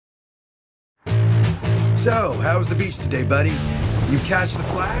So, how was the beach today, buddy? You catch the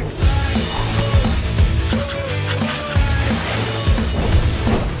flags?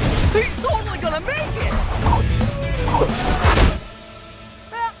 He's totally gonna make it!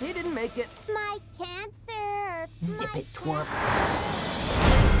 Well, he didn't make it. My cancer. Zip it, twerp.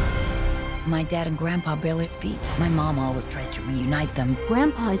 My dad and Grandpa barely speak. My mom always tries to reunite them.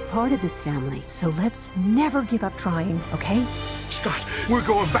 Grandpa is part of this family, so let's never give up trying, okay? Scott, we're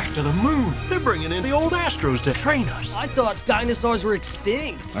going back to the moon. They're bringing in the old Astros to train us. I thought dinosaurs were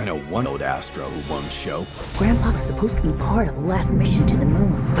extinct. I know one old Astro who won the show. Grandpa was supposed to be part of the last mission to the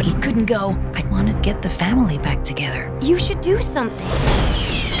moon, but he couldn't go. I wanted to get the family back together. You should do something.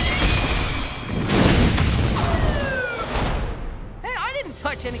 Hey, I didn't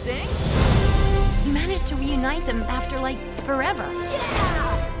touch anything. We managed to reunite them after, like, forever.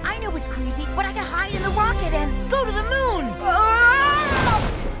 Yeah! I know it's crazy, but I can hide in the rocket and go to the moon!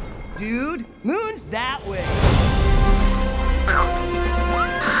 Dude, moon's that way.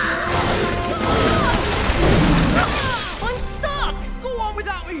 I'm stuck! Go on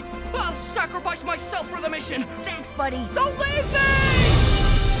without me! I'll sacrifice myself for the mission! Thanks, buddy. Don't leave me!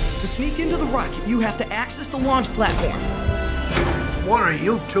 To sneak into the rocket, you have to access the launch platform. What are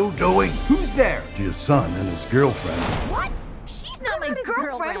you two doing? Who's there? Your son and his girlfriend. What? She's not my his girlfriend.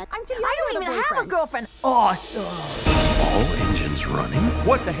 girlfriend. I'm too young I don't to even have a have a boyfriend. girlfriend. Awesome! All engines running?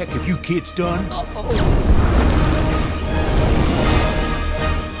 What the heck have you kids done?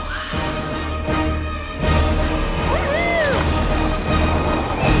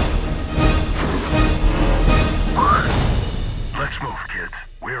 Let's move, kids.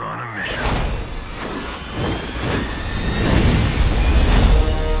 We're on a mission.